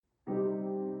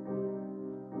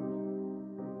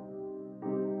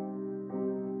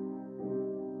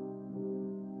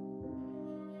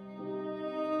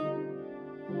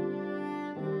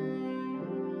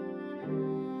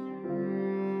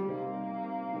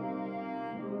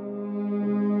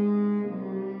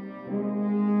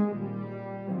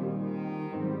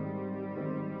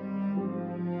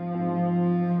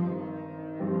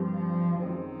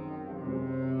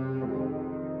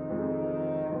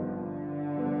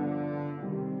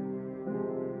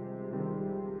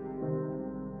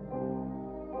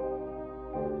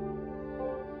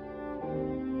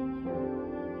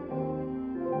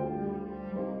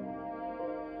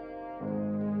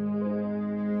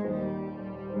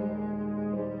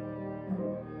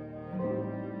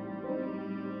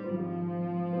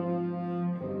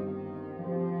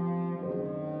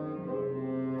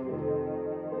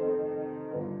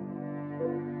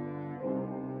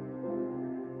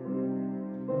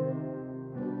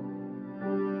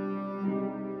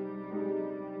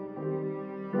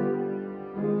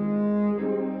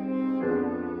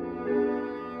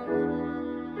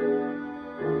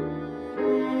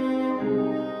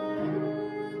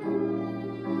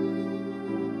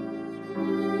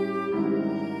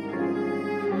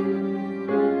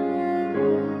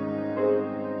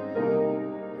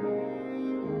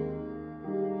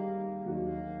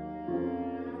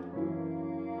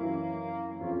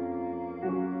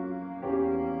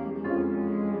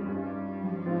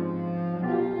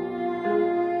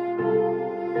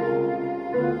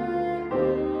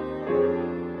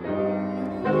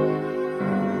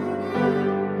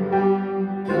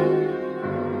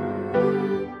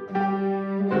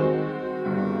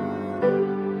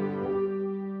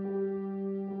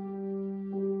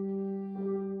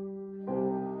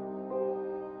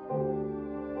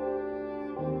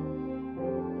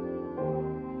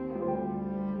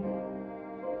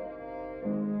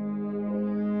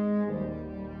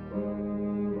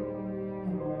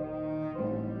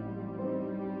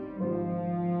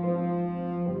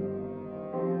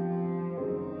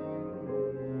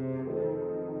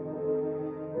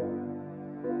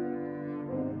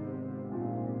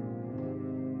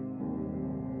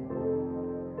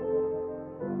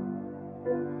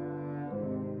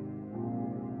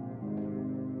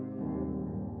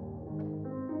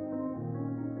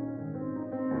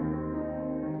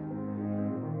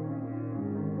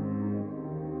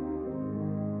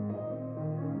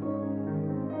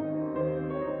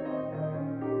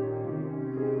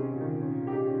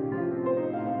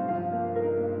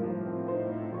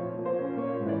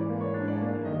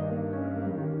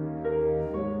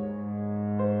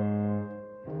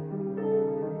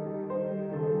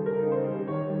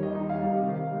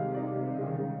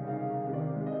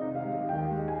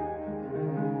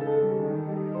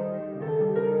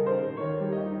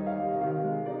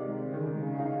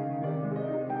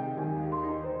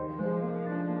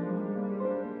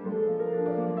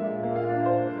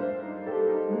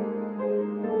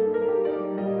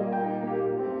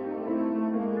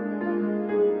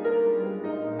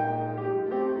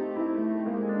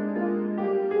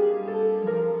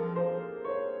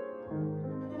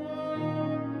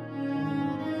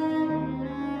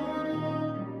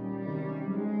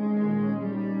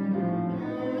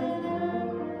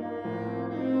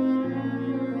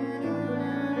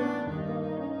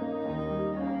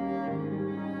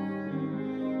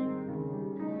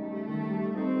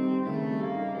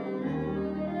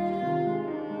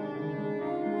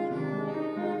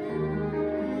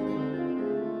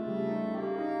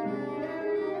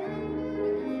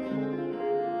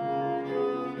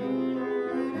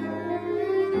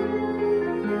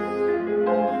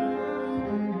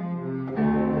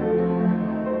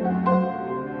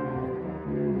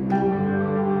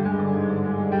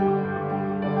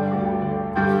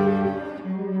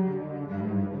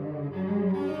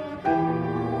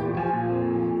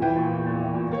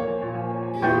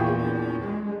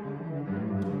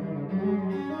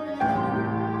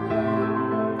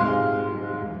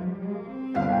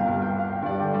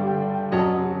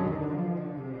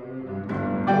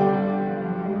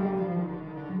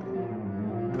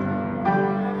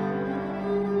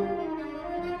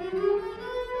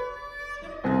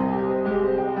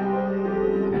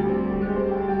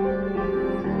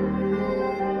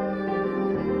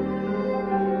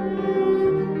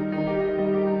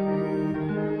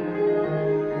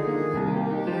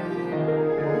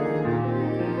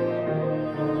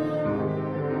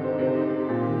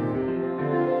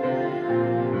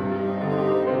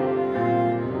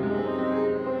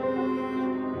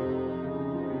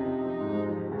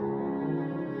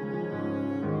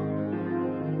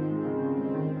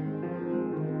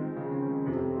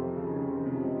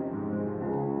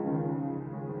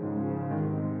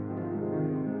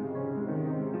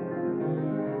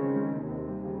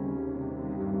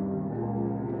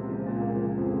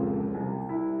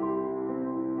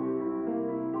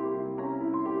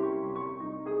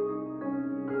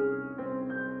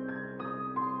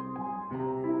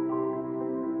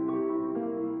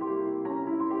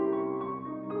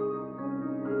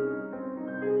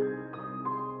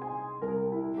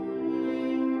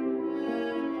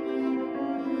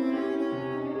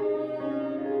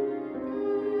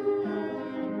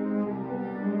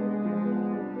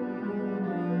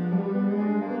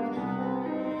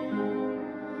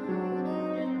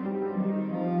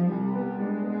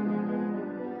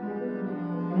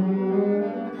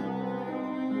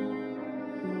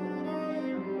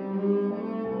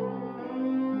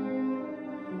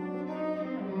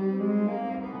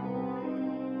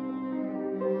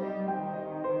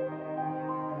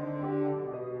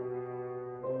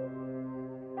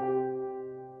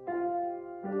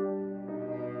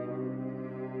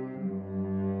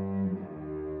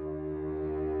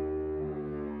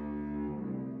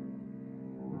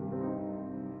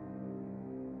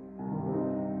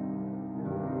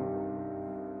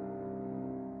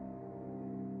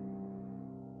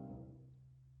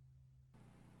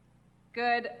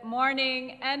Good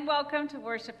morning and welcome to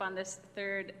worship on this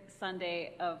third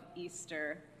Sunday of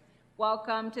Easter.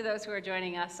 Welcome to those who are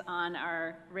joining us on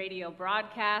our radio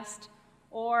broadcast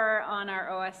or on our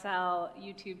OSL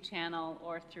YouTube channel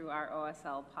or through our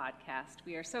OSL podcast.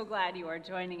 We are so glad you are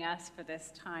joining us for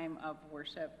this time of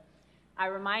worship. I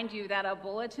remind you that a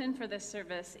bulletin for this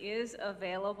service is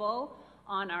available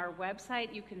on our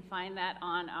website. You can find that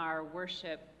on our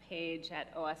worship page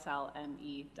at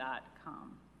oslme.com.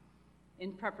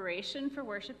 In preparation for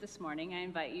worship this morning, I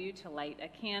invite you to light a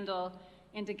candle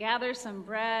and to gather some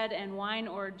bread and wine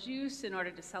or juice in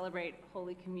order to celebrate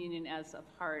Holy Communion as a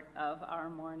part of our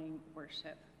morning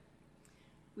worship.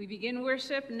 We begin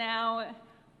worship now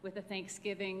with a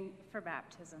thanksgiving for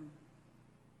baptism.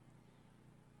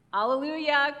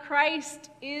 Alleluia, Christ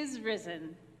is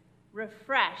risen.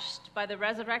 Refreshed by the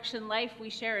resurrection life we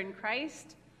share in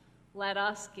Christ, let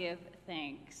us give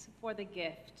thanks for the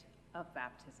gift of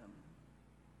baptism.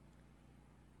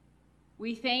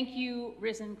 We thank you,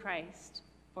 risen Christ,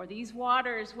 for these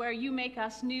waters where you make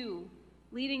us new,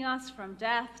 leading us from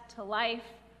death to life,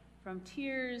 from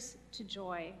tears to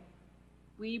joy.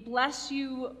 We bless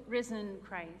you, risen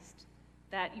Christ,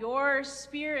 that your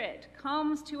Spirit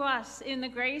comes to us in the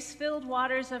grace-filled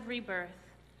waters of rebirth,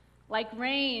 like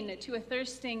rain to a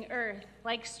thirsting earth,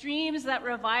 like streams that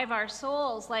revive our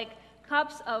souls, like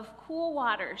cups of cool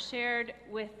water shared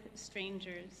with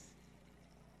strangers.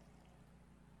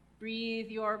 Breathe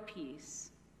your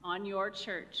peace on your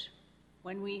church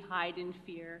when we hide in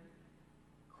fear.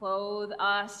 Clothe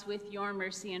us with your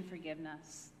mercy and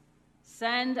forgiveness.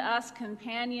 Send us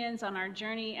companions on our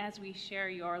journey as we share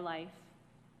your life.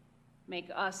 Make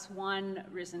us one,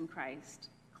 risen Christ.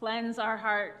 Cleanse our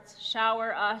hearts,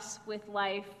 shower us with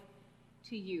life.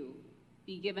 To you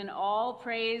be given all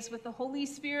praise with the Holy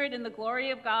Spirit in the glory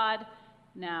of God,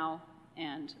 now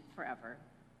and forever.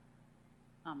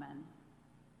 Amen.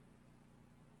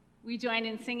 We join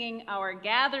in singing our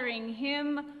gathering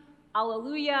hymn,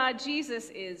 Alleluia, Jesus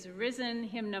is risen,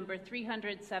 hymn number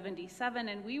 377,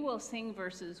 and we will sing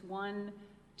verses 1,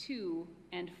 2,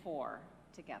 and 4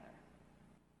 together.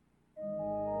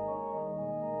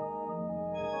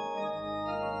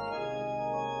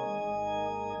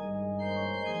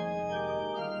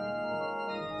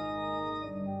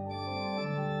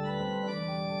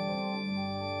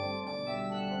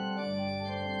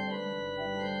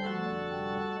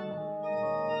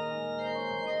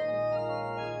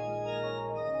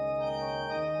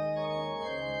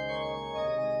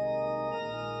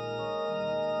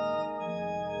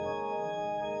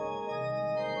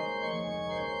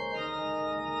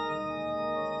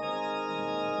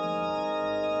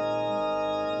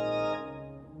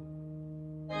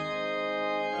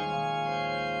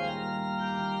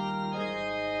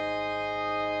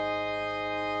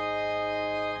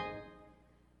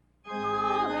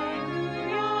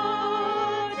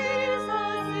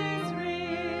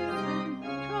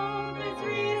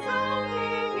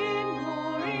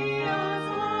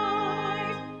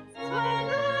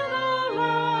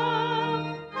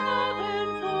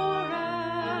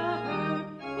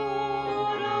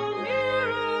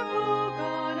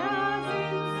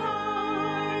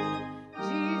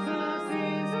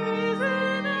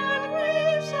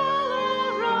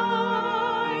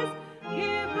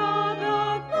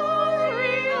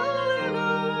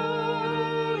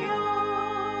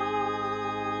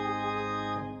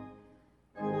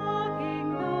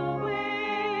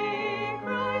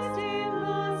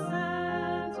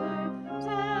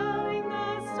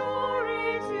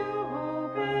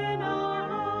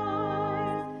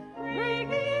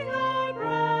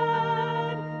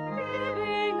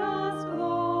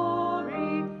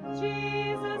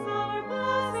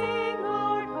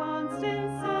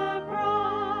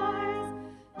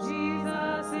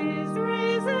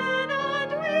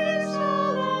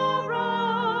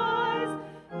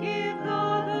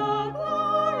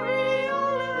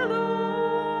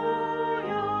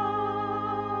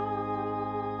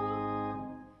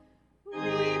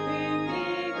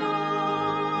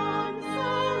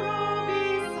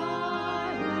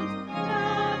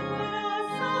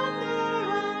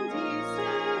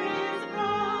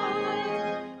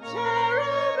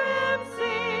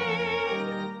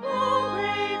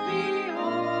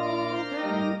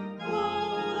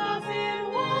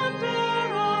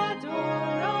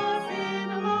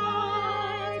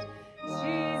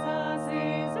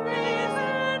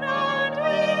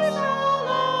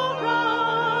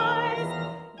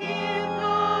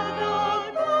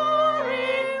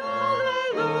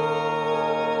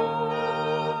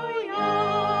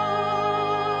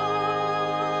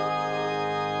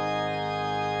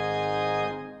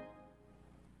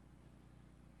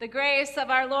 The grace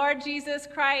of our Lord Jesus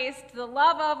Christ, the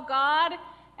love of God,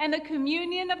 and the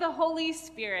communion of the Holy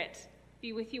Spirit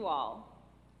be with you all.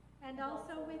 And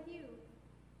also with you.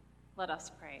 Let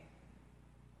us pray.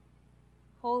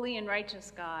 Holy and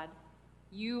righteous God,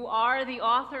 you are the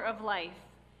author of life,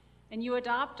 and you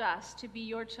adopt us to be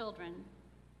your children.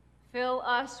 Fill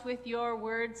us with your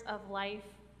words of life,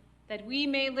 that we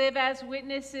may live as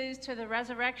witnesses to the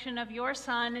resurrection of your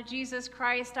Son, Jesus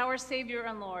Christ, our Savior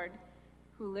and Lord,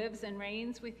 who lives and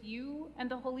reigns with you and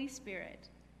the Holy Spirit,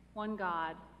 one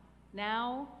God,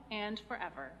 now and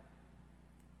forever.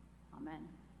 Amen.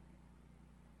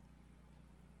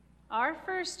 Our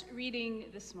first reading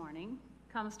this morning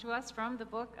comes to us from the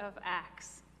book of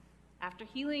Acts. After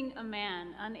healing a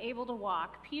man unable to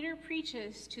walk, Peter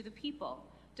preaches to the people,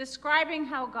 describing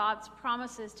how God's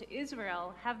promises to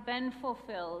Israel have been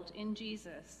fulfilled in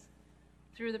Jesus.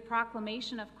 Through the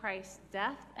proclamation of Christ's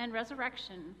death and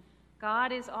resurrection,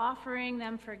 God is offering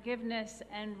them forgiveness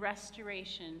and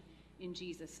restoration in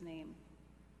Jesus' name.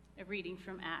 A reading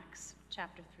from Acts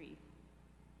chapter 3.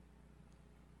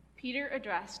 Peter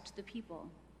addressed the people.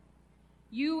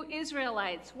 You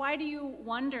Israelites, why do you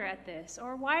wonder at this?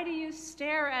 Or why do you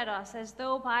stare at us as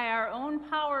though by our own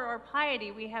power or piety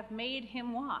we have made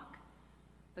him walk?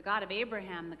 The God of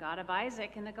Abraham, the God of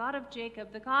Isaac, and the God of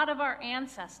Jacob, the God of our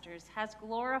ancestors, has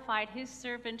glorified his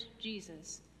servant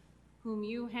Jesus, whom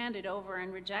you handed over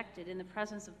and rejected in the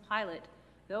presence of Pilate,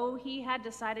 though he had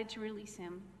decided to release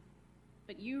him.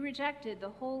 But you rejected the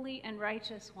holy and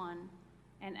righteous one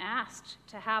and asked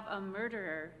to have a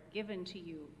murderer given to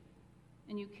you.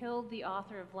 And you killed the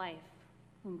author of life,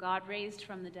 whom God raised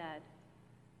from the dead.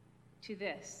 To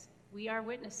this, we are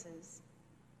witnesses.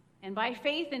 And by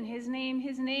faith in his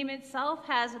name itself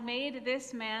has made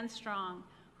this man strong,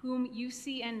 whom you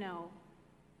see and know.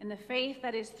 And the faith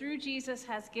that is through Jesus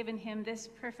has given him this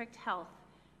perfect health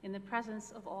in the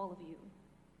presence of all of you.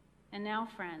 And now,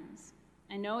 friends,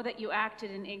 I know that you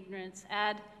acted in ignorance,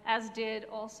 as did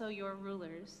also your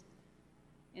rulers.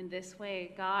 In this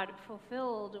way, God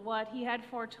fulfilled what he had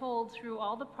foretold through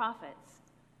all the prophets,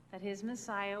 that his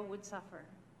Messiah would suffer.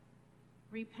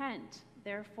 Repent,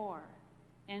 therefore,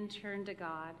 and turn to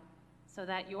God, so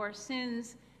that your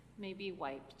sins may be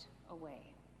wiped away.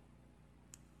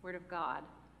 Word of God,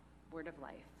 word of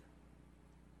life.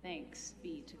 Thanks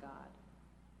be to God.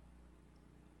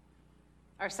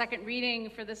 Our second reading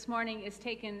for this morning is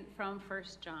taken from 1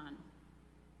 John.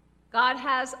 God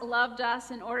has loved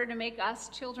us in order to make us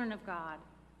children of God.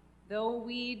 Though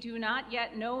we do not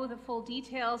yet know the full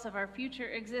details of our future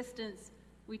existence,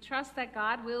 we trust that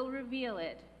God will reveal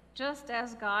it, just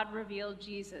as God revealed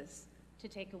Jesus to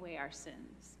take away our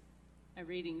sins. A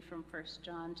reading from 1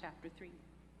 John chapter 3.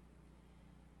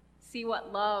 See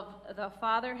what love the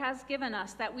Father has given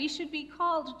us, that we should be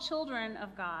called children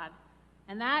of God,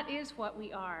 and that is what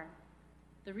we are.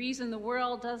 The reason the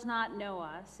world does not know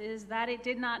us is that it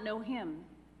did not know him.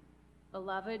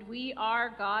 Beloved, we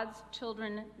are God's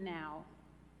children now.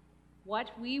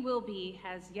 What we will be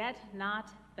has yet not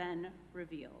been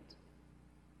revealed.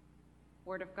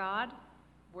 Word of God,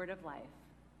 word of life.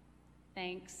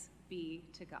 Thanks be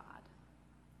to God.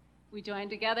 We join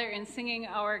together in singing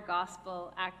our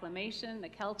gospel acclamation, the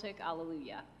Celtic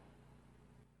Alleluia.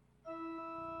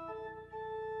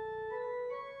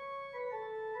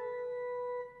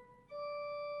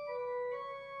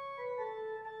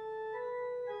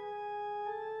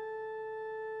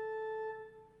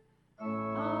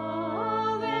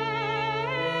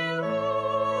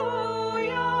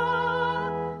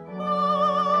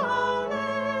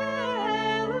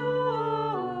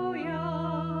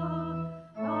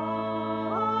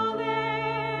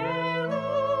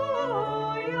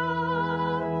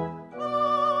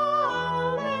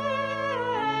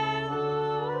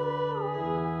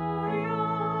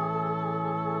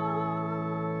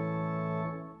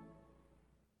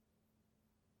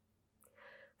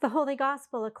 The Holy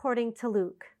Gospel according to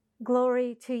Luke.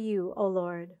 Glory to you, O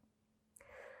Lord.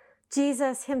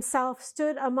 Jesus himself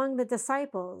stood among the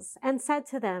disciples and said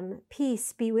to them,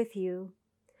 "Peace be with you."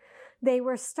 They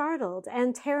were startled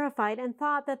and terrified and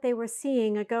thought that they were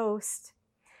seeing a ghost.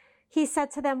 He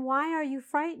said to them, "Why are you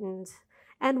frightened?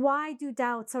 And why do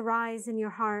doubts arise in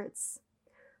your hearts?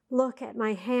 Look at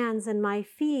my hands and my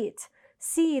feet.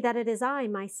 See that it is I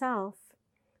myself.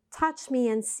 Touch me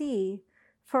and see.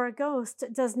 For a ghost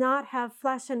does not have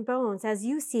flesh and bones, as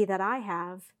you see that I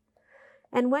have."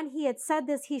 And when he had said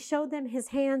this, he showed them his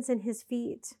hands and his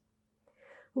feet.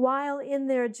 While in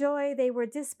their joy they were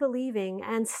disbelieving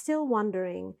and still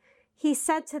wondering, he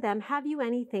said to them, "Have you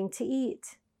anything to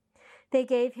eat?" They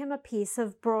gave him a piece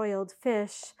of broiled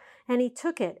fish, and he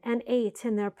took it and ate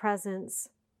in their presence.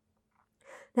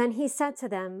 Then he said to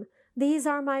them, "These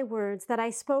are my words that I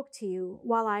spoke to you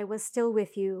while I was still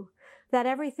with you, that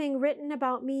everything written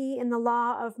about me in the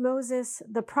law of Moses,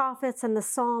 the prophets, and the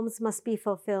Psalms must be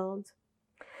fulfilled."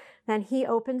 Then he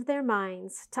opened their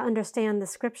minds to understand the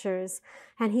scriptures,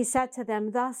 and he said to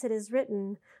them, "Thus it is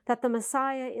written, that the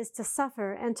Messiah is to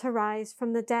suffer and to rise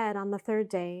from the dead on the third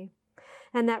day,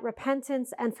 and that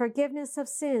repentance and forgiveness of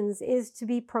sins is to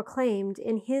be proclaimed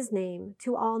in his name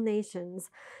to all nations,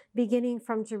 beginning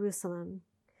from Jerusalem.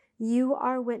 You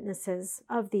are witnesses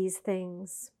of these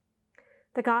things."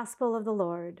 The Gospel of the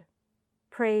Lord.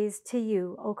 Praise to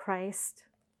you, O Christ.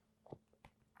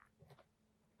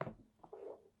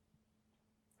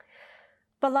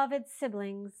 Beloved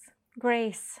siblings,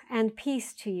 grace and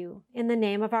peace to you in the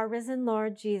name of our risen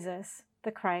Lord Jesus,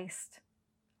 the Christ.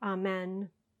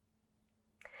 Amen.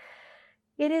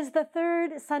 It is the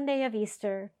third Sunday of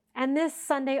Easter, and this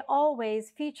Sunday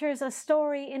always features a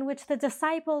story in which the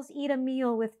disciples eat a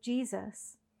meal with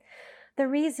Jesus. The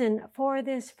reason for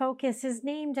this focus is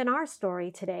named in our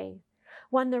story today.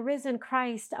 When the risen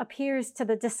Christ appears to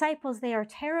the disciples, they are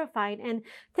terrified and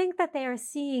think that they are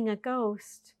seeing a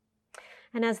ghost.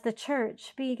 And as the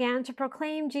church began to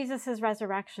proclaim Jesus'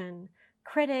 resurrection,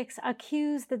 critics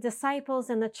accused the disciples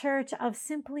and the church of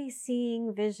simply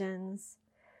seeing visions.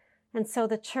 And so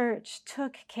the church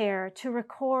took care to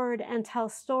record and tell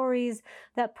stories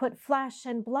that put flesh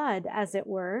and blood, as it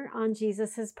were, on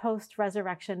Jesus'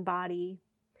 post-resurrection body.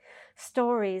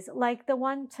 Stories like the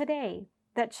one today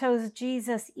that shows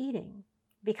Jesus eating,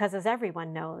 because as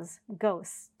everyone knows,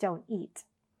 ghosts don't eat.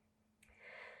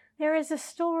 There is a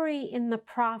story in the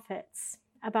prophets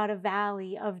about a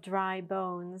valley of dry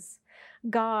bones.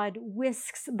 God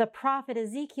whisks the prophet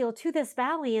Ezekiel to this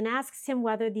valley and asks him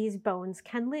whether these bones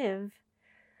can live.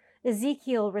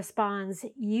 Ezekiel responds,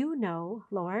 "You know,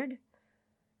 Lord."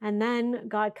 And then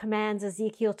God commands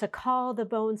Ezekiel to call the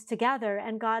bones together,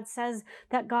 and God says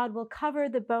that God will cover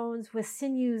the bones with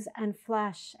sinews and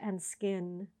flesh and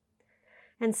skin.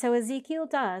 And so Ezekiel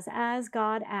does as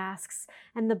God asks,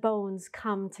 and the bones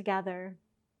come together.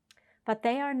 But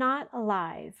they are not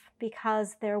alive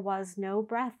because there was no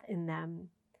breath in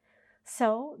them.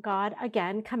 So God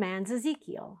again commands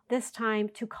Ezekiel, this time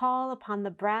to call upon the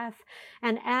breath,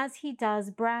 and as he does,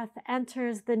 breath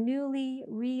enters the newly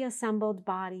reassembled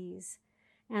bodies,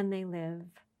 and they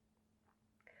live.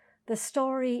 The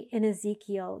story in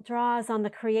Ezekiel draws on the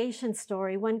creation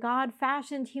story when God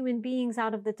fashioned human beings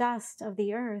out of the dust of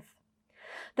the earth.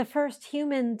 The first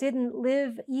human didn't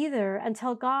live either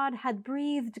until God had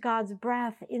breathed God's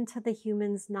breath into the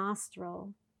human's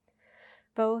nostril.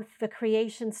 Both the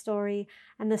creation story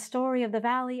and the story of the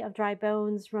Valley of Dry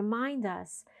Bones remind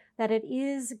us that it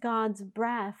is God's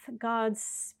breath, God's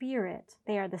spirit,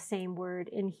 they are the same word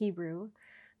in Hebrew,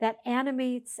 that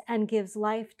animates and gives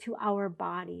life to our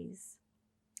bodies.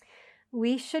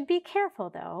 We should be careful,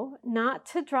 though, not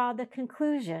to draw the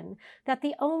conclusion that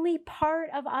the only part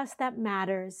of us that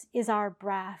matters is our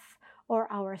breath or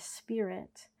our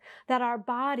spirit, that our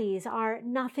bodies are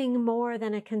nothing more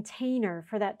than a container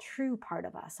for that true part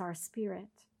of us, our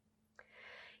spirit.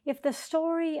 If the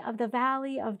story of the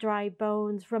Valley of Dry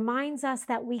Bones reminds us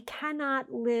that we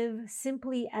cannot live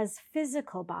simply as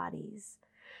physical bodies,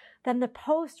 then the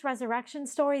post-resurrection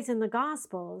stories in the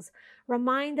Gospels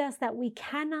remind us that we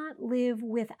cannot live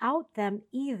without them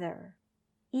either,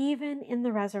 even in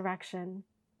the resurrection.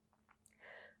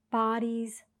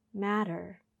 Bodies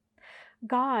matter.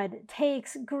 God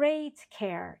takes great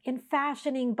care in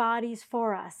fashioning bodies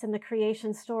for us in the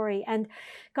creation story, and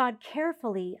God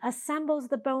carefully assembles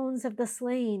the bones of the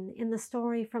slain in the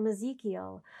story from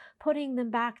Ezekiel, putting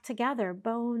them back together,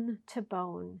 bone to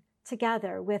bone,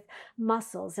 together with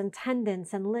muscles and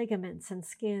tendons and ligaments and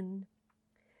skin.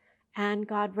 And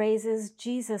God raises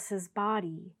Jesus's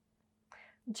body.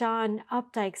 John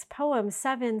Updike's poem,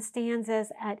 7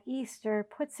 Stanzas at Easter,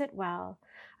 puts it well.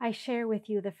 I share with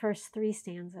you the first 3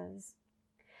 stanzas.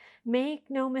 Make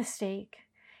no mistake,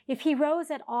 if he rose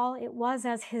at all, it was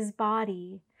as his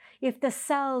body. If the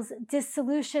cell's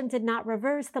dissolution did not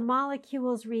reverse, the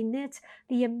molecules reknit,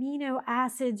 the amino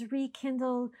acids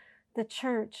rekindle, the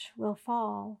church will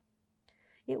fall.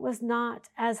 It was not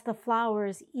as the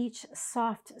flowers, each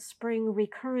soft spring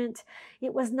recurrent.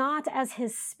 It was not as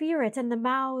his spirit and the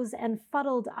mouths and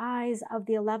fuddled eyes of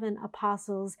the 11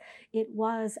 apostles. It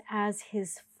was as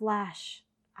his flesh,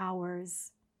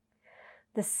 ours.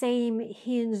 The same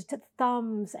hinged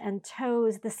thumbs and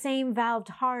toes, the same valved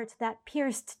heart that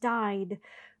pierced, died,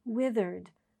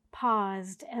 withered,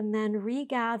 paused, and then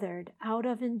regathered out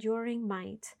of enduring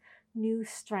might, new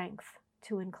strength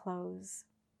to enclose.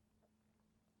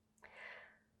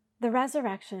 The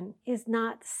resurrection is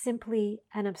not simply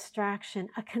an abstraction,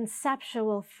 a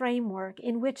conceptual framework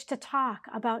in which to talk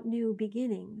about new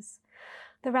beginnings.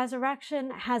 The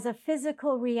resurrection has a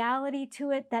physical reality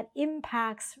to it that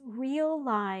impacts real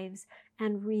lives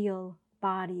and real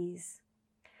bodies.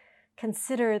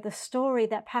 Consider the story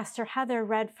that Pastor Heather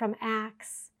read from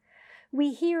Acts.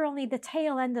 We hear only the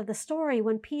tail end of the story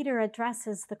when Peter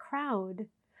addresses the crowd.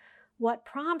 What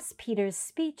prompts Peter's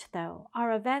speech, though,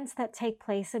 are events that take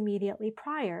place immediately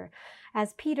prior.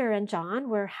 As Peter and John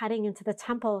were heading into the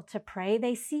temple to pray,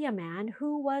 they see a man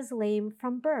who was lame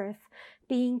from birth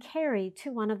being carried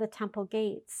to one of the temple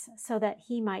gates so that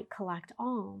he might collect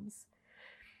alms.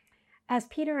 As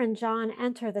Peter and John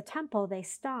enter the temple, they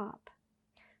stop.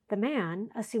 The man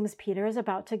assumes Peter is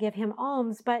about to give him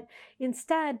alms, but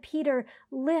instead Peter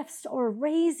lifts or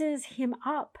raises him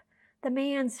up. The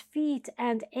man's feet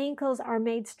and ankles are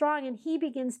made strong, and he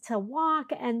begins to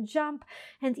walk and jump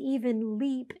and even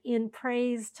leap in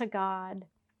praise to God.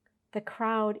 The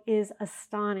crowd is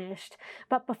astonished,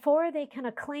 but before they can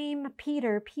acclaim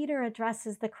Peter, Peter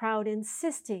addresses the crowd,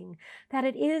 insisting that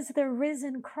it is the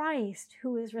risen Christ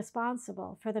who is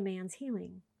responsible for the man's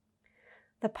healing.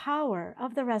 The power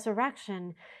of the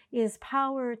resurrection is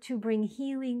power to bring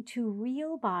healing to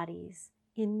real bodies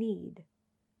in need.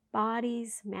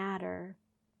 Bodies matter.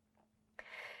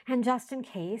 And just in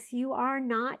case you are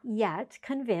not yet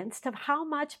convinced of how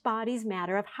much bodies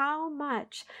matter, of how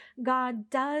much God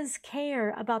does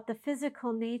care about the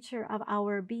physical nature of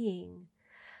our being,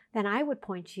 then I would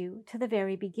point you to the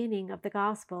very beginning of the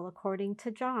gospel according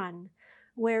to John,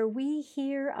 where we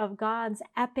hear of God's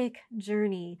epic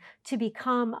journey to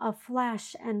become a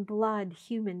flesh and blood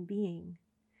human being.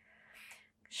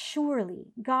 Surely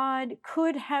God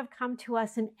could have come to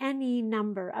us in any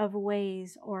number of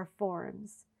ways or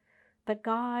forms, but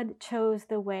God chose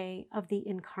the way of the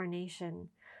incarnation.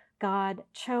 God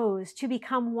chose to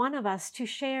become one of us, to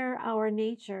share our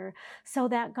nature, so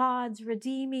that God's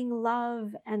redeeming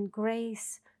love and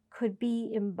grace could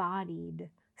be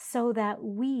embodied, so that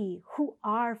we who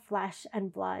are flesh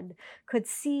and blood could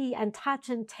see and touch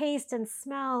and taste and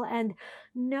smell and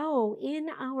know in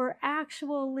our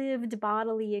actual lived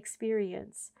bodily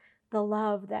experience the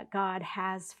love that God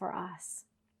has for us,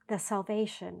 the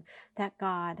salvation that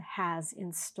God has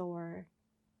in store.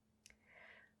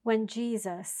 When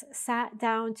Jesus sat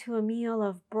down to a meal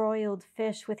of broiled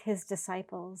fish with his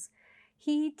disciples,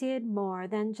 he did more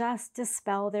than just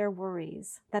dispel their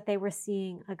worries that they were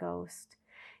seeing a ghost.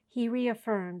 He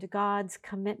reaffirmed God's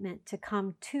commitment to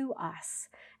come to us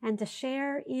and to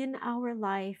share in our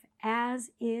life as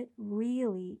it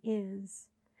really is.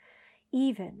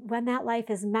 Even when that life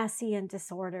is messy and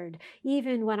disordered,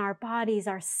 even when our bodies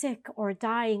are sick or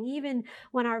dying, even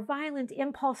when our violent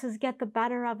impulses get the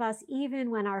better of us, even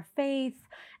when our faith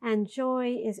and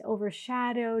joy is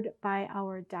overshadowed by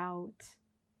our doubt.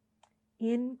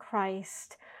 In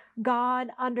Christ, God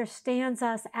understands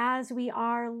us as we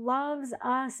are, loves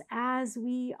us as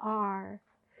we are,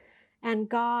 and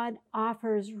God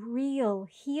offers real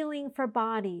healing for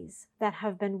bodies that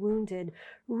have been wounded,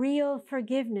 real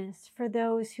forgiveness for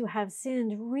those who have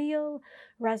sinned, real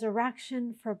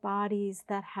resurrection for bodies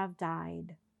that have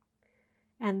died.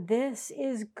 And this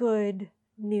is good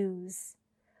news,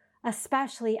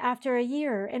 especially after a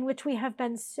year in which we have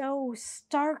been so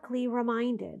starkly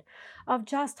reminded of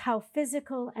just how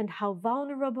physical and how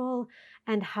vulnerable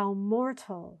and how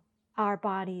mortal our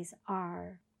bodies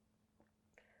are.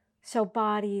 So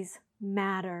bodies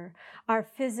matter. Our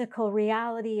physical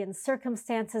reality and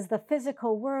circumstances, the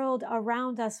physical world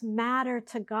around us matter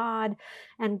to God,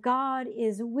 and God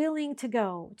is willing to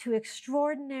go to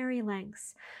extraordinary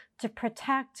lengths to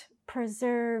protect,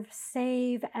 preserve,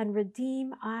 save, and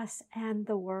redeem us and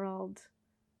the world.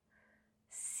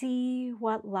 See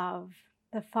what love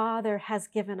the Father has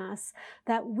given us,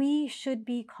 that we should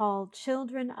be called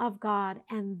children of God,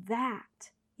 and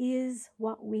that is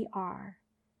what we are.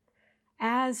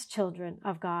 As children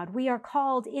of God, we are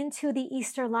called into the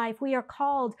Easter life. We are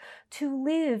called to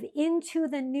live into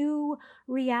the new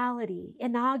reality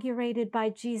inaugurated by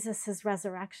Jesus'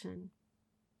 resurrection.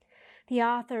 The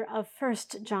author of 1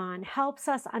 John helps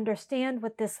us understand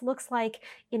what this looks like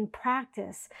in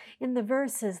practice in the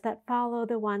verses that follow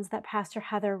the ones that Pastor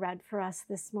Heather read for us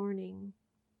this morning.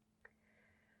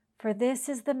 For this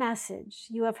is the message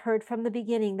you have heard from the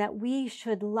beginning, that we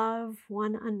should love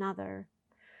one another.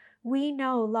 We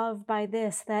know love by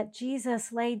this, that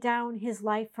Jesus laid down his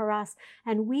life for us,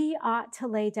 and we ought to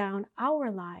lay down our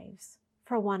lives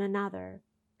for one another.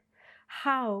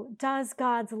 How does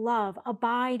God's love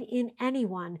abide in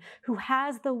anyone who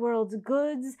has the world's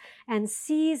goods and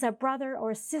sees a brother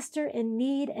or sister in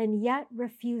need and yet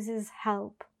refuses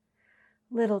help?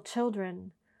 Little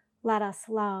children, let us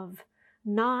love,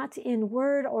 not in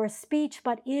word or speech,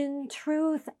 but in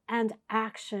truth and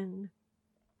action.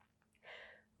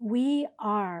 We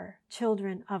are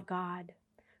children of God.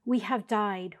 We have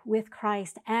died with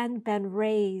Christ and been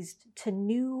raised to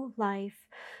new life,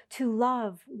 to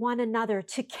love one another,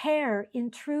 to care in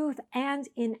truth and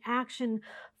in action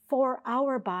for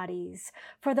our bodies,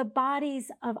 for the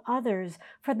bodies of others,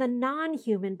 for the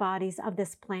non-human bodies of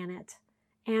this planet,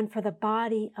 and for the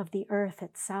body of the earth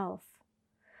itself.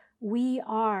 We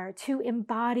are to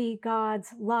embody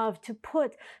God's love, to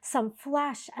put some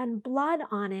flesh and blood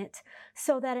on it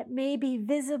so that it may be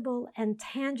visible and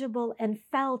tangible and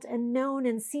felt and known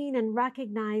and seen and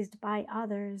recognized by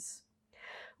others.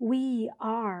 We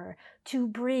are to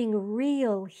bring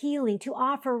real healing, to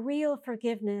offer real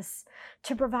forgiveness,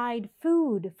 to provide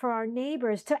food for our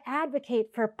neighbors, to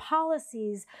advocate for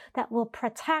policies that will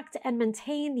protect and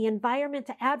maintain the environment,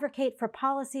 to advocate for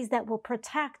policies that will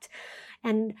protect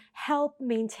and help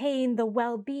maintain the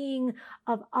well-being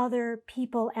of other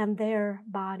people and their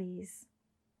bodies.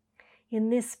 In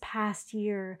this past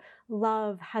year,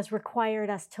 love has required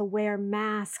us to wear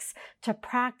masks, to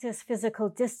practice physical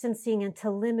distancing, and to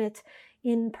limit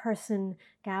in-person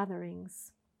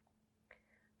gatherings.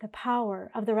 The power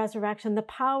of the resurrection, the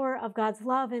power of God's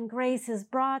love and grace is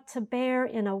brought to bear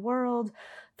in a world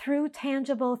through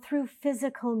tangible, through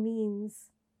physical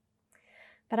means.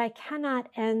 But I cannot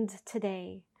end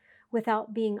today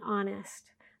without being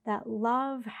honest that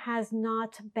love has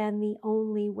not been the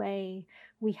only way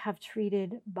we have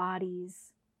treated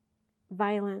bodies.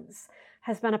 Violence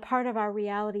has been a part of our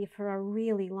reality for a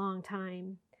really long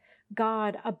time.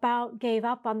 God about gave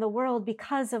up on the world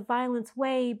because of violence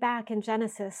way back in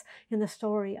Genesis in the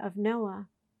story of Noah.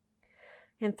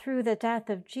 And through the death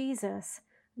of Jesus,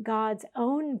 God's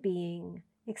own being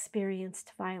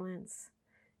experienced violence.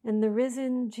 And the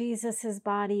risen Jesus'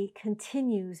 body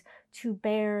continues to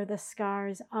bear the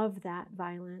scars of that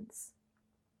violence.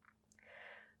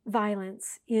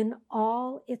 Violence in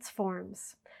all its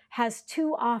forms has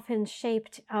too often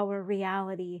shaped our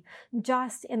reality.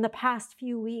 Just in the past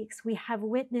few weeks, we have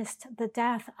witnessed the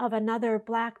death of another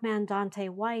Black man, Daunte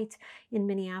White, in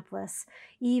Minneapolis,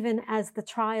 even as the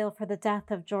trial for the death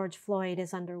of George Floyd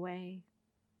is underway.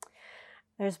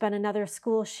 There's been another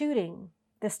school shooting,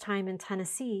 this time in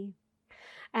Tennessee.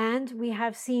 And we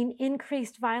have seen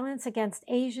increased violence against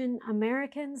Asian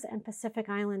Americans and Pacific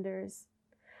Islanders.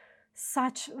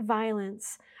 Such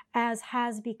violence as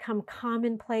has become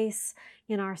commonplace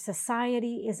in our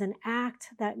society is an act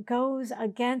that goes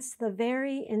against the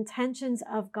very intentions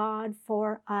of God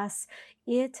for us.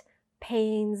 It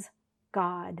pains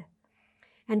God.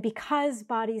 And because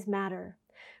bodies matter,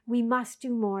 we must do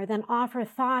more than offer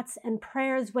thoughts and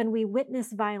prayers when we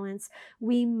witness violence.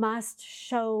 We must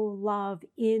show love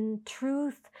in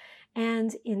truth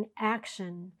and in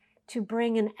action to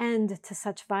bring an end to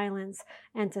such violence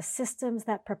and to systems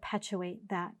that perpetuate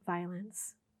that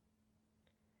violence.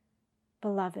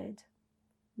 Beloved,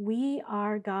 we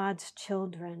are God's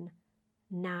children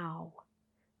now.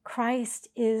 Christ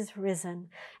is risen,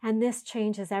 and this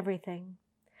changes everything.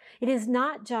 It is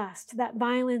not just that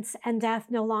violence and death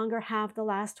no longer have the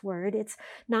last word. It's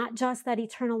not just that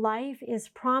eternal life is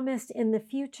promised in the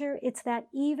future. It's that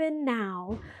even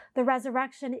now, the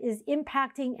resurrection is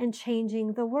impacting and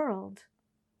changing the world.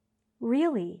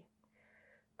 Really,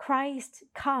 Christ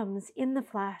comes in the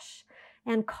flesh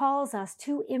and calls us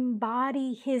to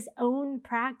embody his own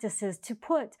practices, to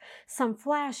put some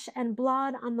flesh and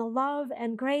blood on the love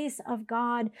and grace of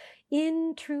God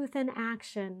in truth and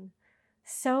action,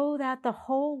 so that the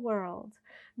whole world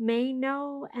may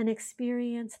know and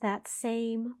experience that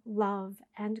same love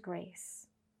and grace.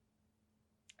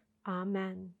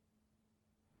 Amen.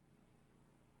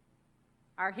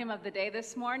 Our hymn of the day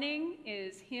this morning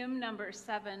is hymn number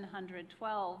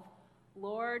 712,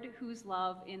 Lord, Whose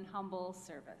Love in Humble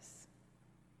Service.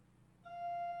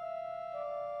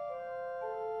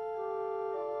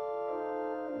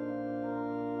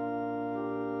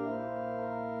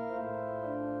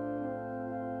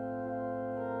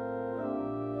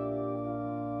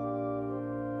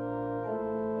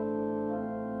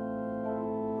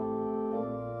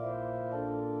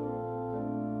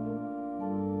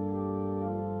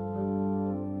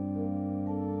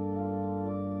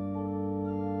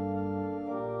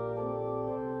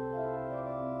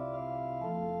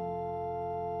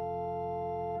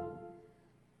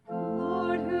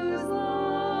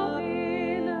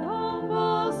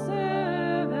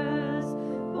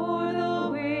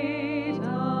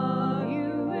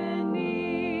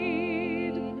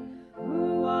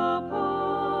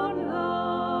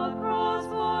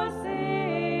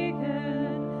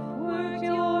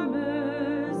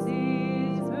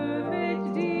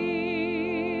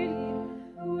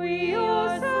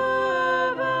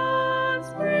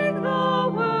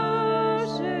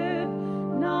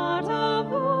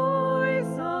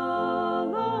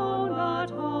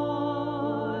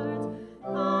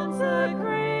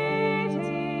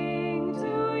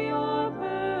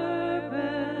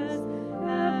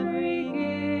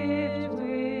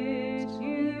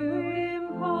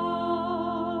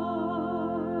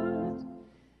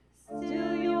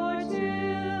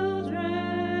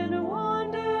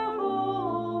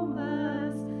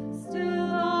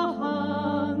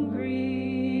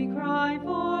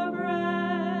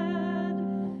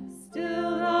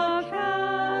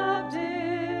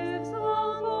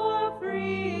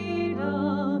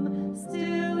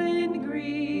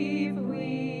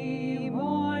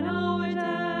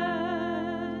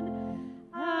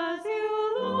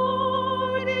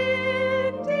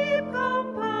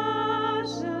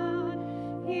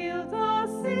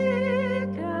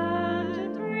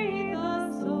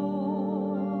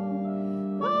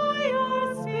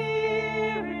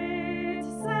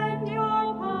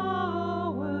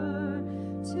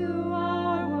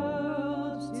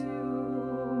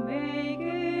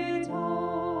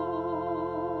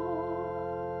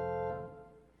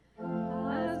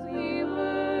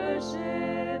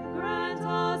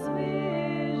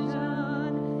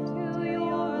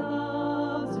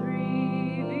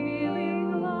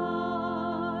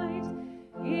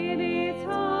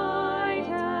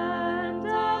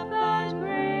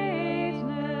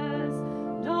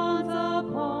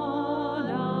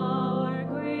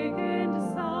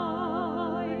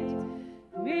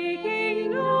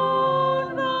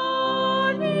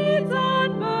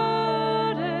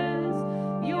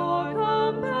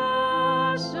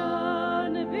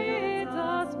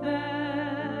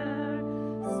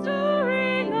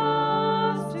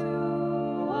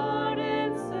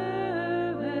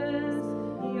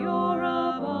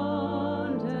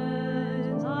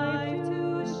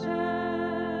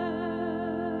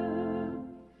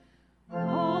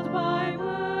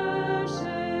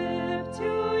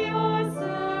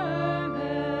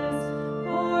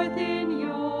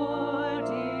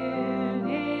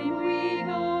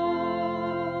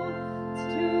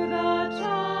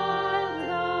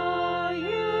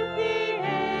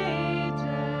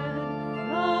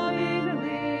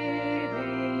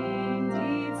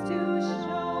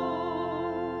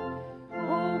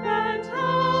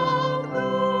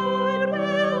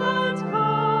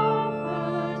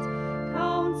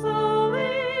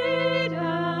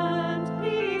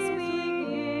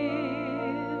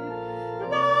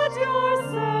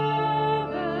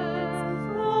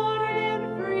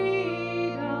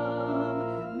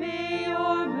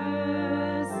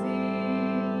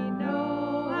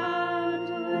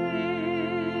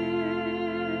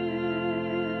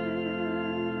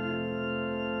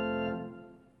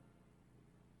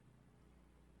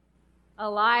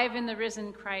 alive in the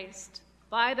risen Christ.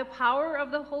 By the power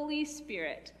of the Holy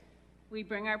Spirit, we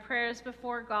bring our prayers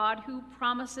before God, who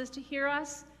promises to hear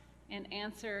us and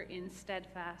answer in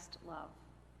steadfast love.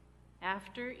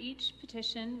 After each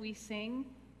petition, we sing,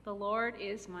 "The Lord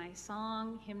is my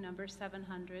song," hymn number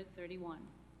 751.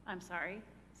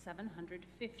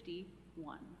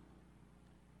 751.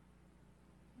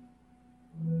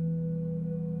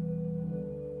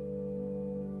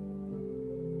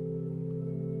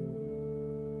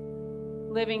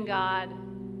 Living God,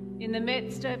 in the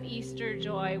midst of Easter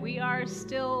joy, we are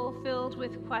still filled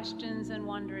with questions and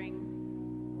wondering.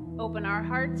 Open our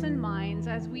hearts and minds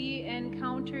as we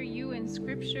encounter you in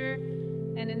Scripture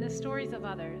and in the stories of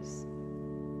others.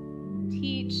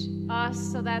 Teach us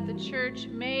so that the Church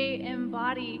may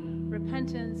embody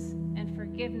repentance and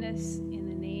forgiveness in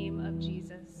the name of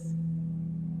Jesus.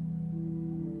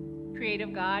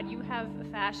 Creative God, you have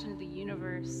fashioned the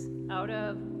universe out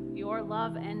of your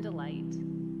love and delight.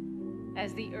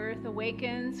 As the earth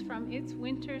awakens from its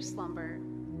winter slumber,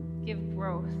 give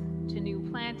growth to new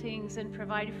plantings and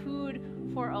provide food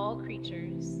for all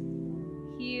creatures.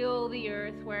 Heal the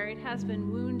earth where it has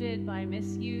been wounded by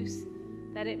misuse,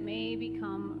 that it may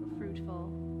become fruitful.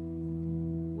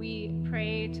 We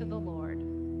pray to the Lord.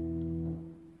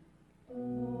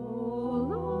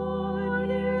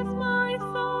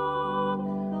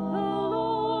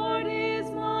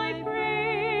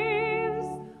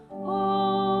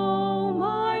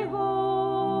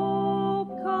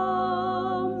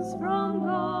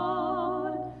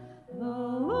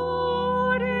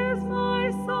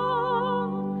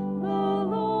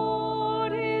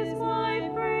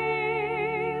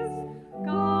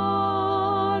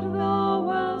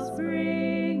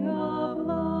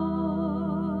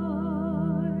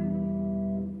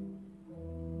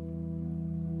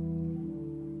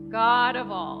 God of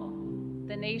all,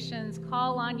 the nations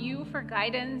call on you for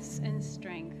guidance and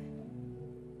strength.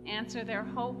 Answer their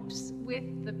hopes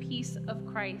with the peace of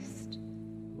Christ.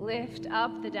 Lift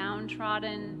up the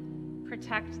downtrodden,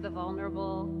 protect the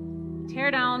vulnerable, tear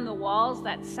down the walls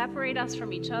that separate us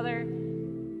from each other,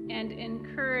 and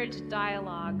encourage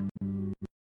dialogue.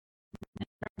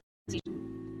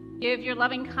 Give your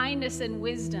loving kindness and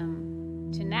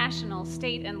wisdom to national,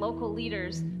 state, and local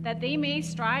leaders, that they may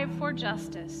strive for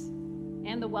justice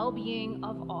and the well-being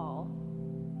of all.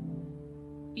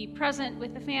 Be present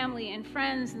with the family and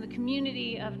friends in the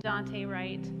community of Daunte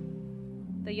Wright,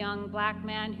 the young Black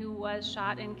man who was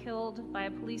shot and killed by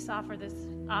a police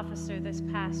officer this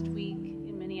past week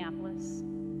in Minneapolis.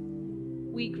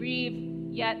 We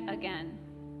grieve yet again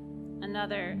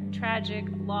another tragic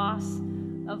loss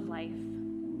of life.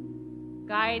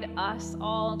 Guide us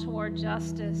all toward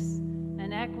justice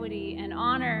and equity and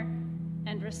honor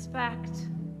and respect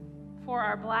for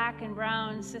our Black and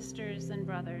brown sisters and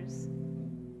brothers.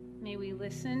 May we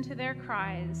listen to their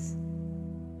cries,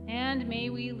 and may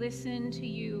we listen to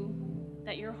you,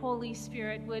 that your Holy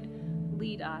Spirit would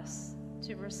lead us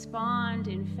to respond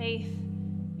in faith,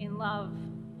 in love,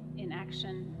 in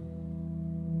action.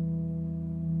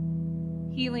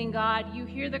 Healing God, you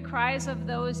hear the cries of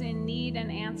those in need and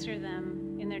answer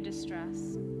them in their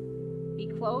distress. Be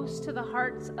close to the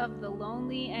hearts of the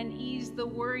lonely and ease the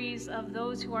worries of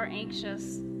those who are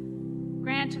anxious.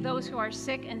 Grant to those who are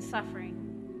sick and suffering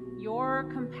your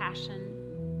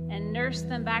compassion and nurse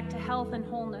them back to health and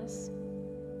wholeness.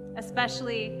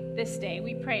 Especially this day,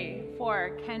 we pray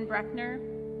for Ken Breckner,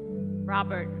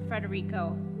 Robert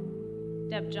Federico,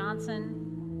 Deb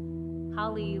Johnson,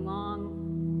 Holly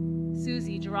Long,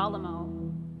 Susie Girolamo,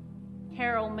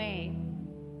 Carol May,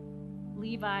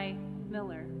 Levi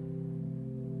Miller,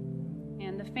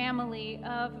 and the family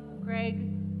of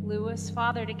Greg Lewis,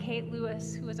 father to Kate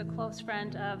Lewis, who is a close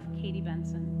friend of Katie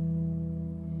Benson.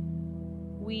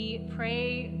 We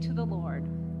pray to the Lord.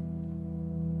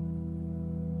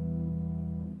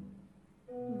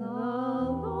 The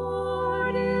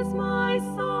Lord is my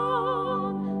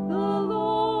song, the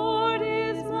Lord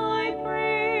is my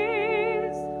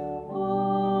praise.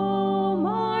 All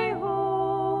my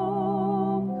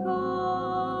hope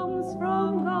comes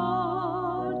from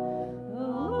God. The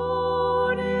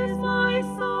Lord is my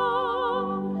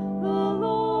song, the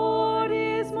Lord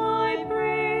is my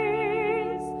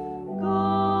praise.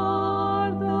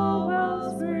 God, the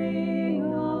wellspring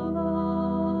of life.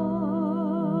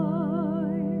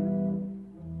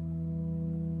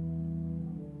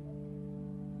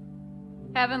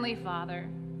 Heavenly Father,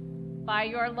 by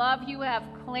your love you have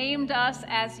claimed us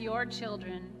as your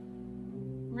children.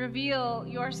 Reveal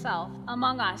yourself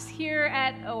among us here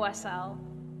at OSL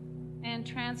and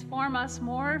transform us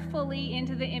more fully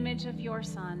into the image of your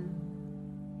Son.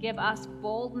 Give us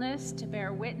boldness to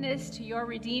bear witness to your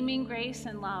redeeming grace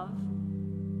and love.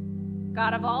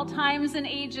 God of all times and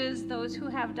ages, those who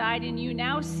have died in you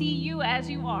now see you as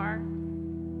you are.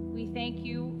 We thank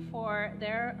you for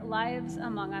their lives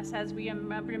among us as we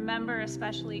remember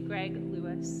especially Greg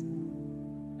Lewis.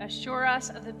 Assure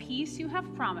us of the peace you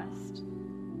have promised,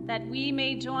 that we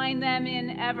may join them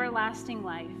in everlasting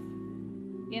life.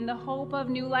 In the hope of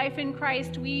new life in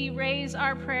Christ, we raise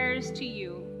our prayers to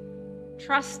you,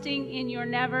 trusting in your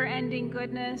never-ending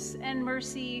goodness and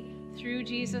mercy through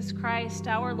Jesus Christ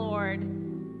our Lord.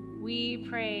 We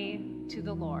pray to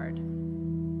the Lord.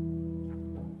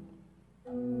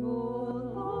 O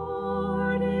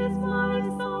Lord is my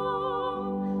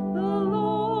song, the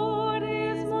Lord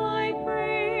is my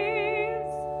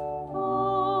praise.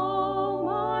 All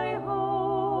my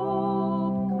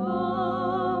hope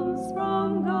comes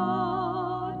from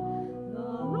God. The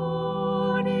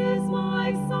Lord is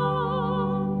my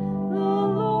song, the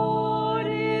Lord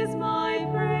is my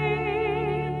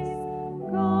praise.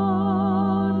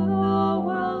 God, the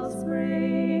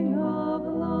wellspring of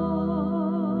life.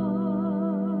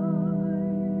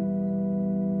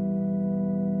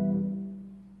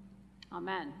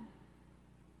 Amen.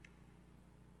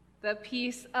 The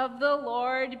peace of the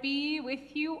Lord be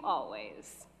with you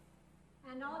always.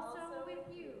 And also with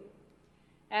you.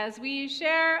 As we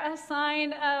share a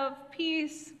sign of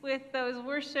peace with those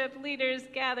worship leaders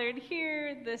gathered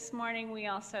here this morning, we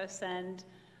also send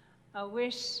a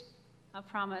wish, a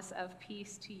promise of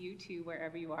peace to you too,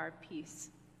 wherever you are. Peace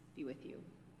be with you.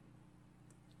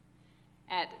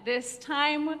 At this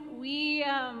time, we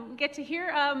get to hear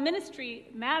a Ministry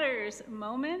Matters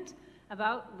moment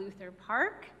about Luther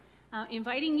Park,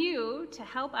 inviting you to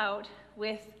help out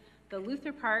with the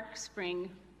Luther Park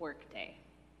Spring Workday.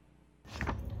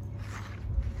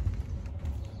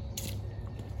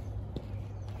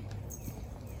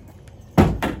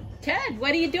 Ted,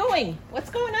 what are you doing? What's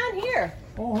going on here?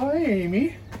 Oh, hi,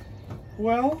 Amy.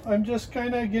 Well, I'm just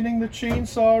kind of getting the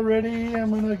chainsaw ready. I'm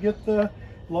going to get the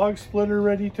log splitter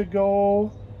ready to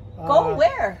go. Go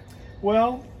where?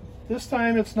 Well, this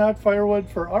time it's not firewood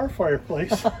for our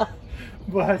fireplace,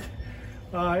 but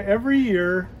every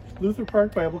year Luther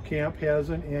Park Bible Camp has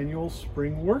an annual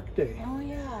spring work day. Oh,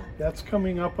 yeah. That's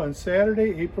coming up on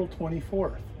Saturday, April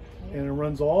 24th. And it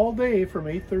runs all day from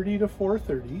 8:30 to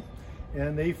 4:30.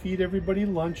 And they feed everybody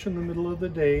lunch in the middle of the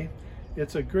day.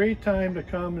 It's a great time to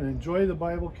come and enjoy the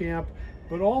Bible camp,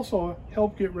 but also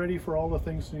help get ready for all the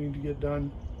things that need to get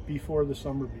done before the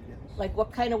summer begins. Like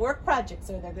what kind of work projects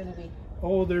are there going to be?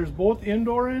 Oh, there's both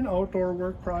indoor and outdoor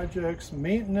work projects,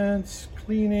 maintenance,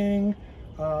 cleaning,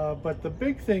 but the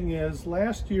big thing is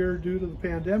last year, due to the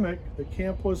pandemic, the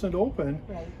camp wasn't open.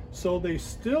 Right. So they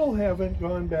still haven't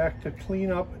gone back to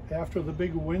clean up after the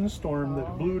big windstorm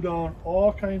that blew down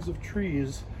all kinds of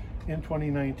trees in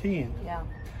 2019. Yeah.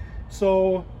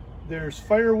 So there's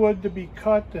firewood to be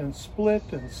cut and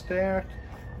split and stacked.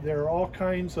 There are all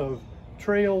kinds of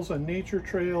trails and nature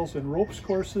trails and ropes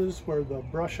courses where the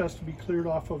brush has to be cleared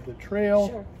off of the trail.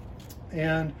 Sure.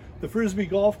 And the Frisbee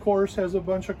golf course has a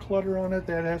bunch of clutter on it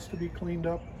that has to be cleaned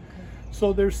up.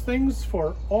 So there's things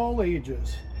for all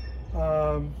ages.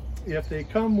 If they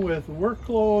come with work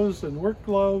clothes and work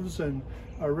gloves and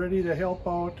are ready to help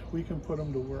out, we can put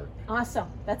them to work. Awesome.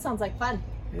 That sounds like fun.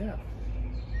 Yeah.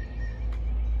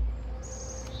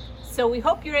 So we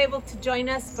hope you're able to join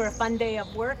us for a fun day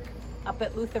of work up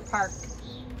at Luther Park.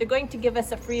 They're going to give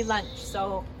us a free lunch,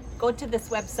 so go to this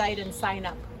website and sign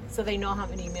up so they know how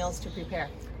many meals to prepare.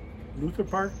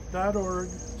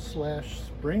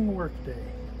 lutherpark.org/springworkday.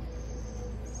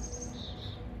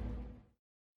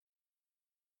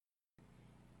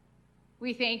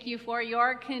 We thank you for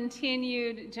your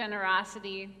continued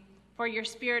generosity, for your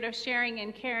spirit of sharing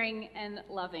and caring and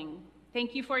loving.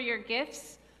 Thank you for your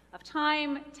gifts of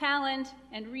time, talent,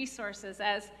 and resources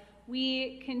as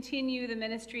we continue the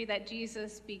ministry that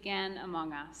Jesus began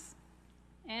among us.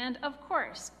 And of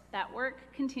course, that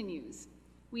work continues.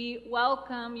 We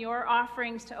welcome your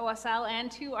offerings to OSL and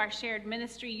to our shared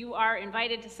ministry. You are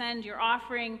invited to send your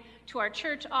offering to our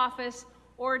church office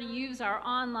or to use our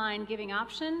online giving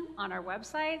option on our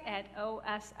website at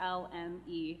oslme.com.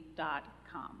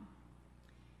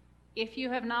 If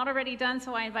you have not already done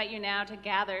so, I invite you now to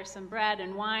gather some bread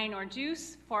and wine or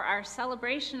juice for our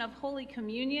celebration of Holy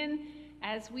Communion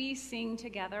as we sing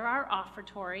together our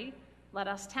offertory, "Let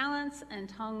Us Talents and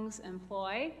Tongues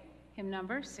Employ," hymn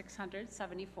number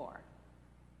 674.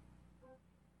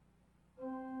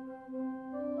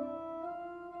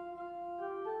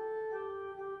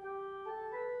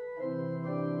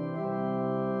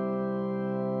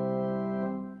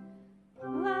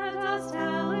 Let us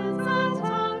talents and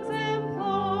tongues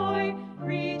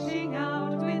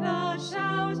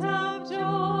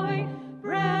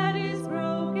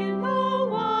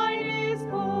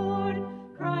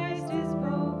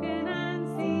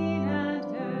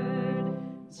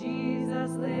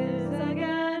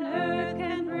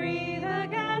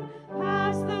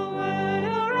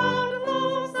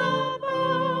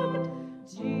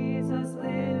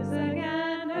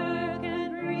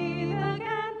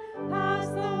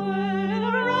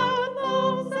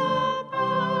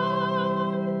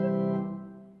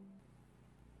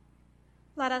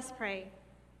Let us pray.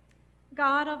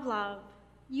 God of love,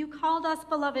 you called us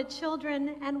beloved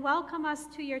children and welcome us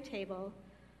to your table.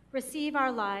 Receive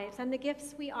our lives and the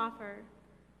gifts we offer.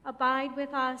 Abide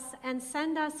with us and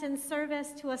send us in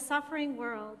service to a suffering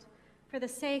world for the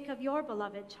sake of your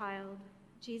beloved child,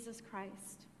 Jesus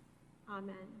Christ.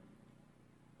 Amen.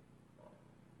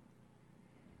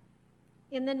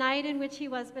 In the night in which he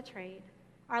was betrayed,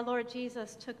 our Lord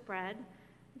Jesus took bread,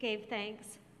 gave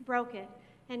thanks, broke it,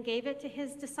 and gave it to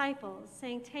his disciples,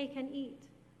 saying, "Take and eat.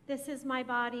 This is my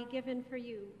body given for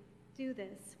you. Do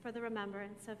this for the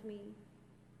remembrance of me."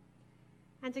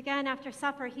 And again after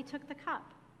supper he took the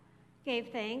cup,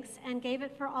 gave thanks, and gave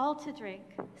it for all to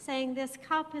drink, saying, "This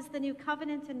cup is the new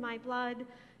covenant in my blood,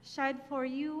 shed for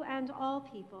you and all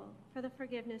people for the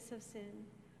forgiveness of sin.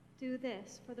 Do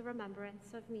this for the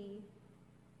remembrance of me."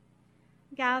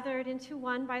 Gathered into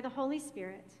one by the Holy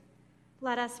Spirit,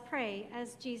 let us pray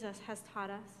as Jesus has taught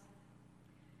us.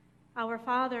 Our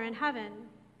Father in heaven,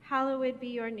 hallowed be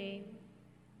your name.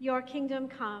 Your kingdom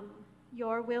come,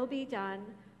 your will be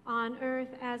done, on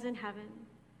earth as in heaven.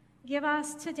 Give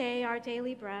us today our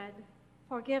daily bread.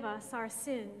 Forgive us our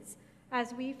sins,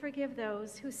 as we forgive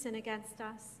those who sin against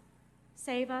us.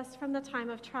 Save us from the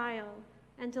time of trial,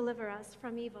 and deliver us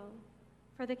from evil.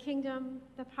 For the kingdom,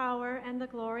 the power, and the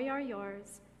glory are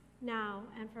yours, now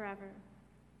and forever.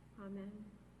 Amen.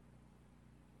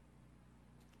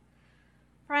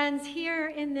 Friends, here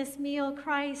in this meal,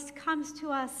 Christ comes to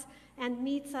us and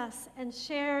meets us and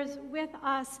shares with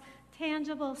us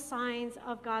tangible signs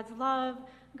of God's love,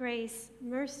 grace,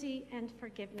 mercy, and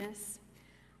forgiveness.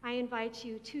 I invite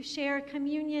you to share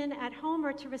communion at home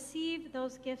or to receive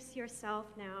those gifts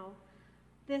yourself now.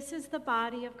 This is the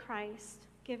body of Christ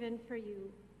given for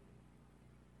you.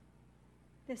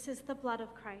 This is the blood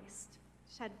of Christ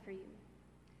shed for you.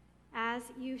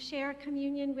 As you share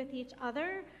communion with each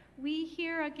other, we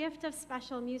hear a gift of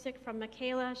special music from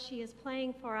Michaela. She is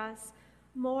playing for us,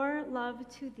 "More Love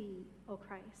to Thee, O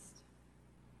Christ."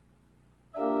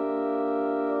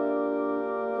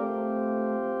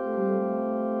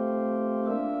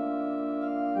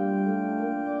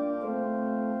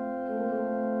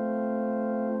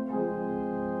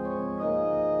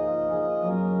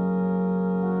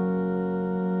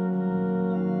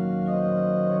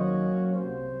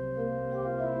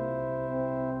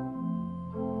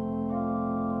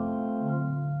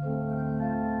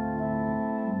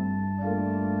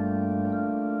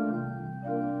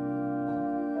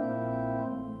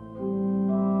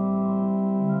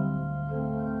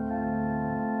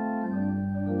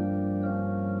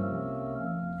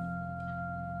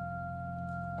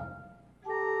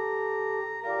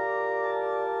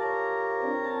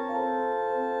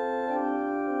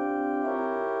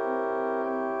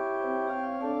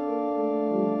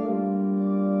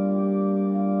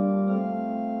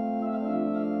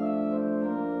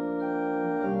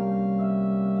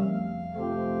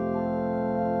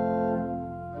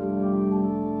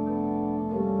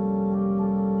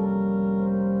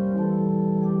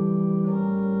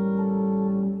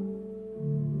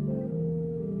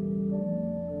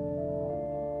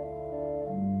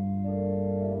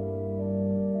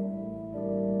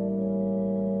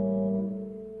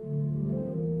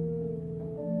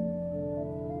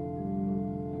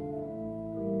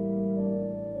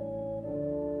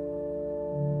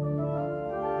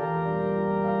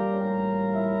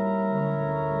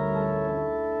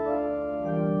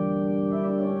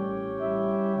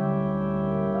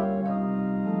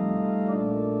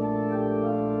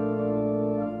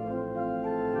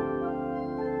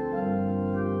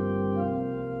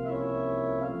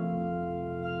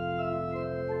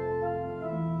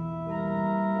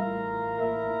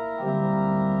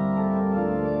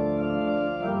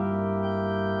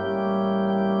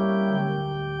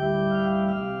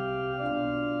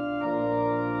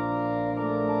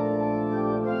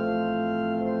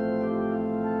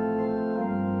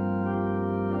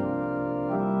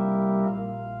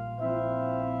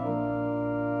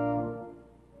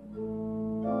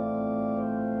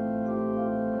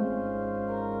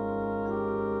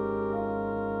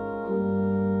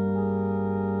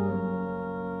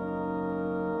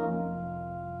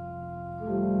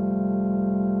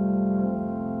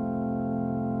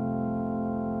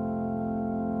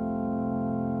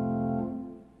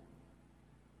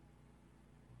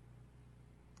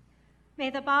 May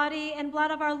the body and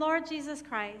blood of our Lord Jesus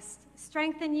Christ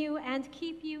strengthen you and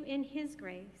keep you in his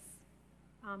grace.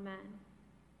 Amen.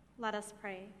 Let us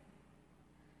pray.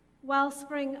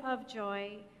 Wellspring of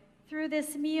joy, through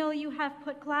this meal you have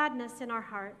put gladness in our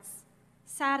hearts.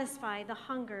 Satisfy the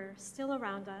hunger still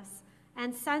around us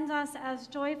and send us as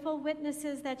joyful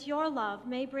witnesses that your love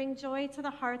may bring joy to the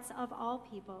hearts of all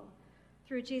people.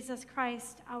 Through Jesus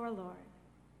Christ our Lord.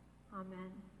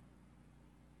 Amen.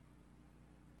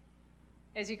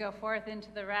 As you go forth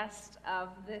into the rest of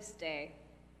this day,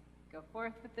 go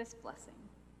forth with this blessing.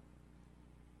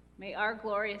 May our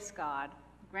glorious God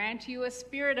grant you a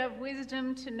spirit of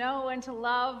wisdom to know and to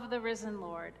love the risen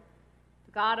Lord.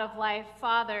 The God of life,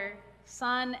 Father,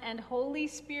 Son, and Holy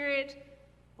Spirit,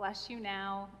 bless you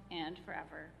now and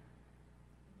forever.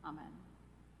 Amen.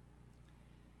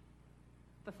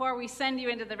 Before we send you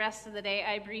into the rest of the day,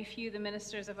 I brief you, the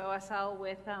ministers of OSL,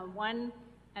 with one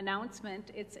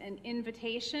announcement. It's an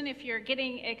invitation. If you're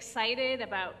getting excited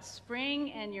about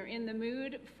spring and you're in the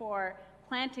mood for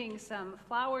planting some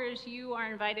flowers, you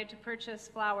are invited to purchase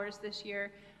flowers this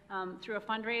year through a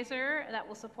fundraiser that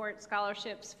will support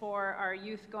scholarships for our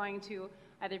youth going to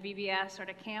either VBS or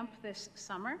to camp this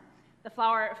summer. The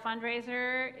flower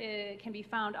fundraiser can be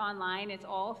found online. It's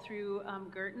all through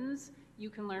Gertens. You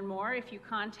can learn more if you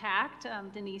contact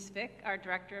Denise Vick, our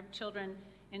Director of Children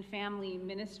and Family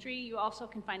Ministry. You also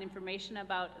can find information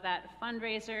about that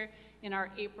fundraiser in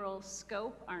our April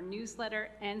scope, our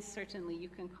newsletter, and certainly you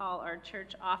can call our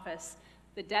church office.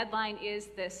 The deadline is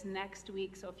this next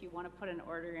week, so if you want to put an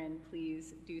order in,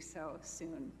 please do so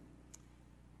soon.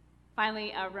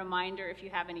 Finally, a reminder, if you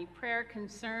have any prayer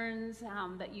concerns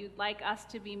that you'd like us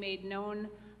to be made known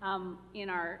in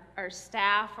our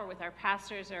staff or with our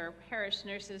pastors or parish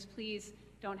nurses, please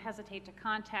don't hesitate to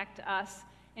contact us.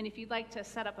 And if you'd like to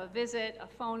set up a visit, a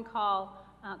phone call,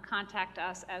 contact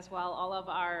us as well. All of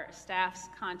our staff's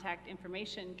contact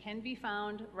information can be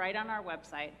found right on our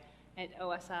website at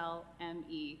oslme.com.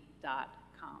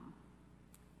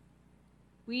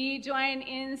 We join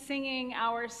in singing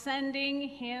our sending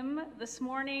hymn this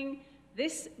morning,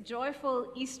 This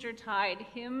Joyful Eastertide,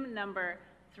 hymn number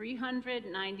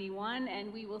 391,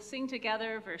 and we will sing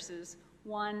together verses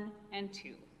 1 and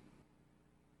 2.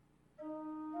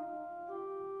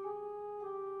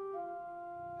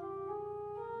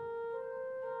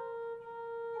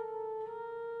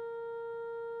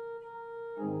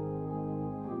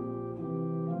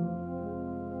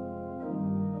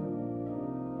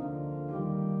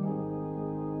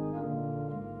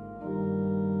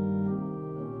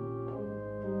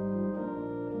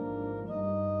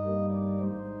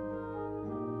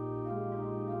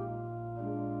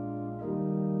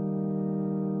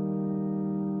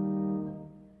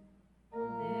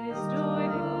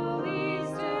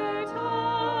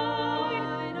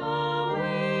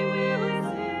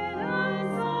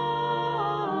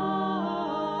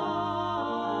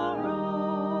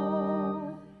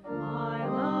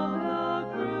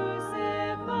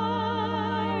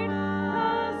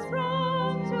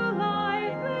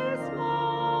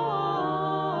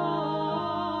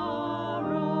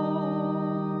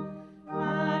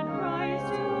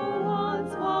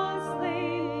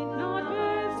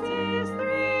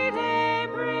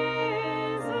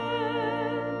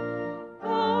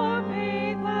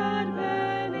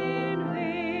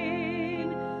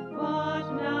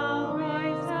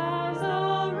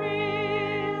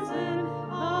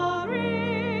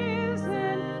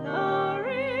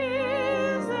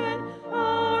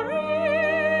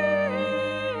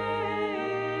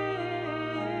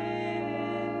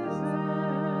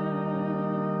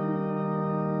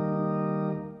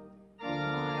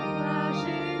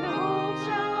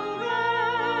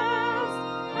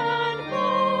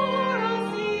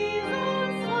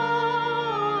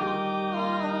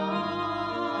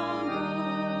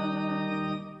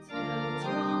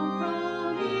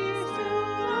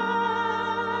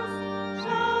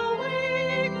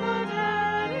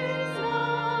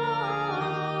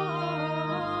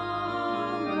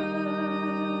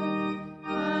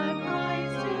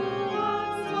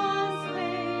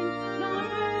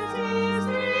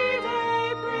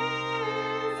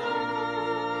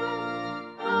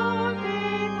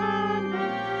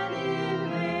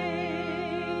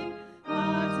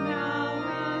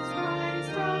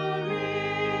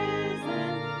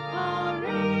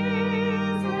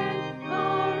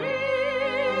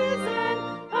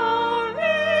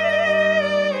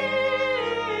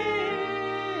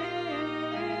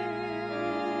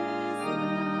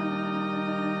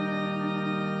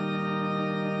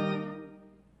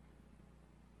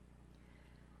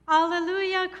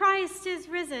 Alleluia, Christ is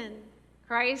risen.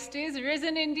 Christ is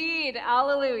risen indeed.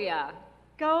 Alleluia.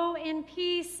 Go in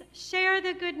peace, share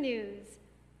the good news.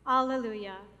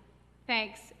 Alleluia.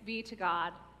 Thanks be to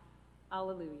God.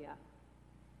 Alleluia.